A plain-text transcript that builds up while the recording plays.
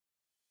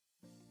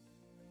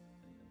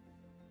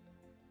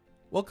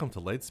Welcome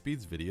to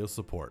Lightspeed's Video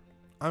Support.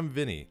 I'm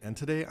Vinny, and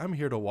today I'm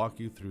here to walk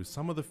you through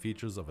some of the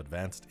features of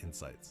Advanced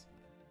Insights.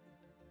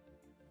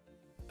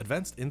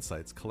 Advanced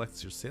Insights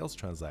collects your sales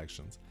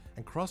transactions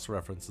and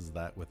cross-references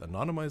that with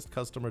anonymized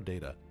customer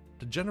data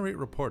to generate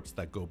reports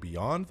that go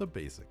beyond the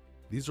basic.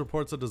 These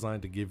reports are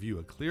designed to give you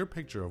a clear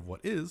picture of what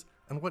is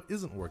and what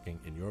isn't working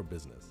in your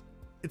business.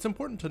 It's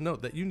important to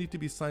note that you need to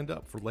be signed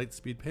up for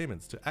Lightspeed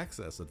Payments to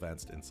access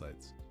Advanced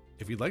Insights.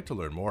 If you'd like to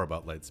learn more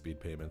about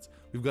Lightspeed Payments,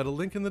 we've got a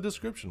link in the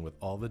description with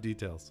all the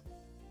details.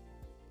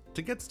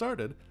 To get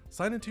started,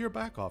 sign into your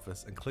back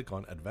office and click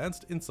on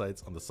Advanced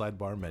Insights on the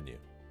sidebar menu.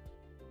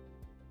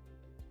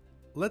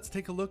 Let's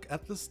take a look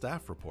at the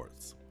staff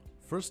reports.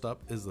 First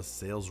up is the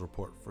sales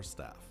report for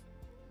staff.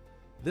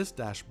 This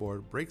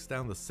dashboard breaks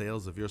down the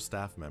sales of your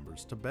staff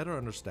members to better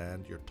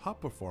understand your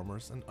top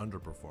performers and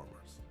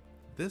underperformers.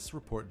 This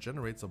report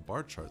generates a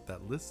bar chart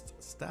that lists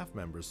staff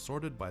members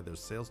sorted by their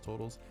sales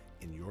totals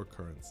in your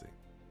currency.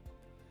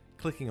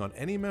 Clicking on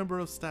any member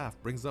of staff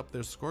brings up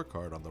their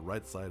scorecard on the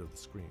right side of the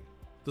screen.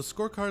 The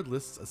scorecard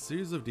lists a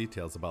series of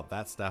details about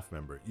that staff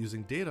member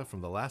using data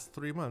from the last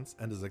 3 months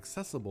and is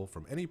accessible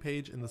from any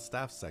page in the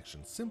staff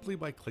section simply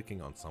by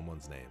clicking on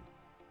someone's name.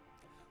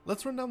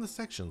 Let's run down the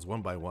sections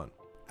one by one.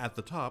 At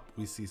the top,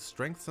 we see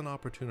strengths and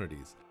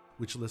opportunities,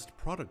 which list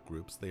product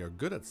groups they are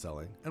good at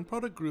selling and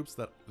product groups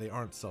that they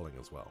aren't selling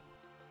as well.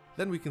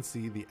 Then we can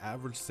see the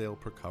average sale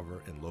per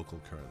cover in local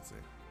currency,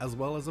 as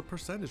well as a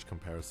percentage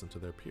comparison to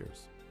their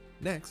peers.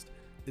 Next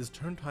is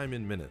turn time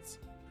in minutes,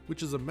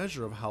 which is a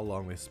measure of how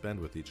long they spend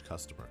with each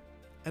customer,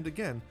 and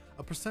again,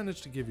 a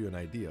percentage to give you an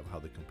idea of how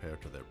they compare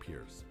to their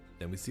peers.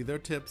 Then we see their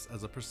tips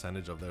as a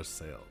percentage of their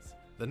sales.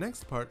 The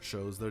next part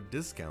shows their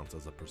discounts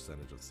as a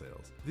percentage of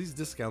sales. These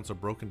discounts are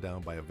broken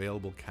down by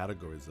available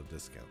categories of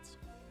discounts.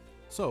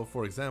 So,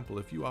 for example,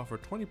 if you offer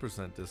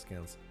 20%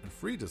 discounts and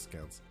free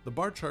discounts, the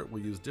bar chart will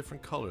use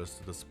different colors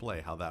to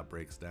display how that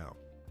breaks down,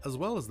 as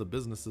well as the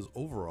business's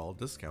overall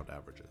discount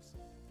averages.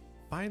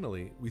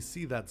 Finally, we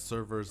see that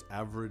server's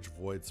average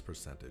voids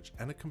percentage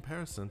and a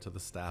comparison to the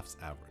staff's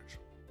average.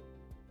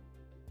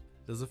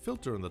 There's a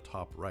filter in the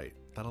top right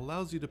that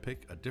allows you to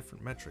pick a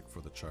different metric for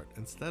the chart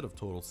instead of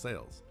total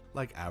sales,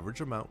 like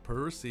average amount per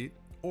receipt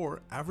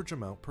or average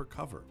amount per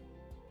cover.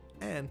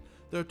 And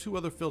there are 2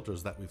 other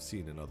filters that we've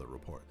seen in other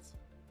reports.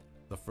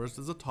 The first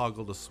is a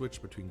toggle to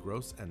switch between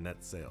gross and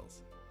net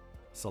sales.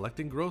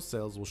 Selecting gross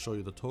sales will show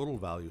you the total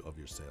value of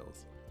your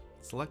sales.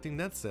 Selecting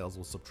net sales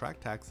will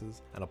subtract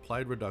taxes and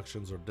applied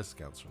reductions or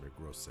discounts from your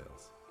gross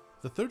sales.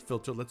 The third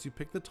filter lets you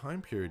pick the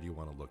time period you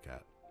want to look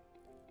at.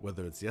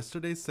 Whether it's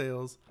yesterday's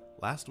sales,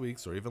 last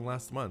week's, or even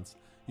last month's,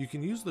 you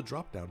can use the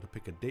drop-down to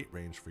pick a date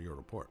range for your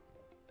report.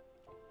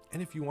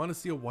 And if you want to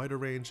see a wider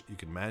range, you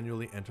can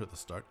manually enter the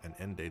start and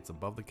end dates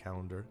above the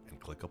calendar and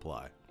click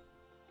Apply.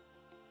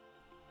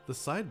 The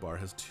sidebar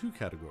has 2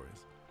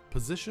 categories,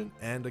 position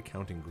and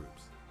accounting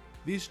groups.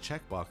 These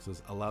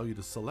checkboxes allow you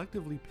to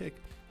selectively pick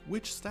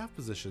which staff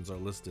positions are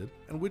listed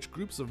and which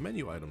groups of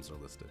menu items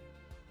are listed.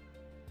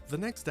 The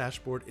next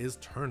dashboard is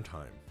turn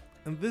time,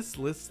 and this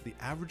lists the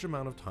average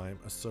amount of time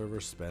a server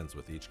spends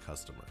with each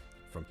customer,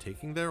 from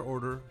taking their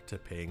order to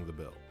paying the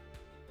bill.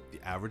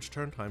 The average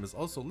turn time is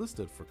also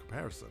listed for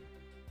comparison.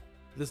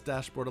 This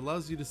dashboard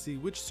allows you to see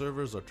which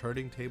servers are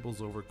turning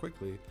tables over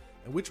quickly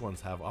and which ones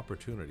have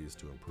opportunities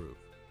to improve.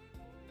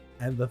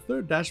 And the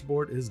third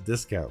dashboard is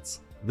discounts.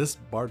 This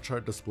bar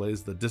chart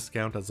displays the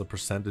discount as a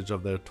percentage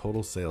of their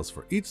total sales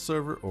for each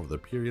server over the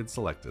period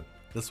selected.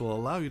 This will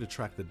allow you to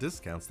track the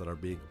discounts that are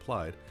being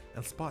applied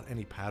and spot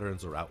any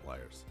patterns or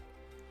outliers.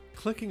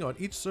 Clicking on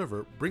each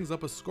server brings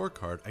up a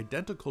scorecard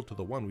identical to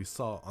the one we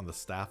saw on the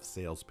staff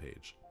sales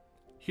page.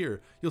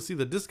 Here, you'll see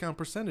the discount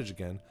percentage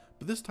again,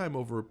 but this time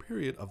over a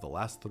period of the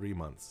last 3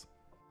 months.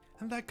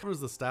 And that covers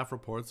the staff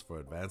reports for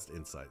Advanced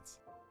Insights.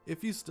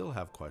 If you still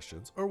have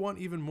questions or want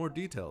even more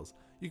details,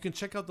 you can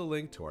check out the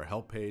link to our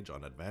help page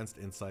on Advanced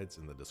Insights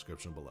in the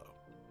description below.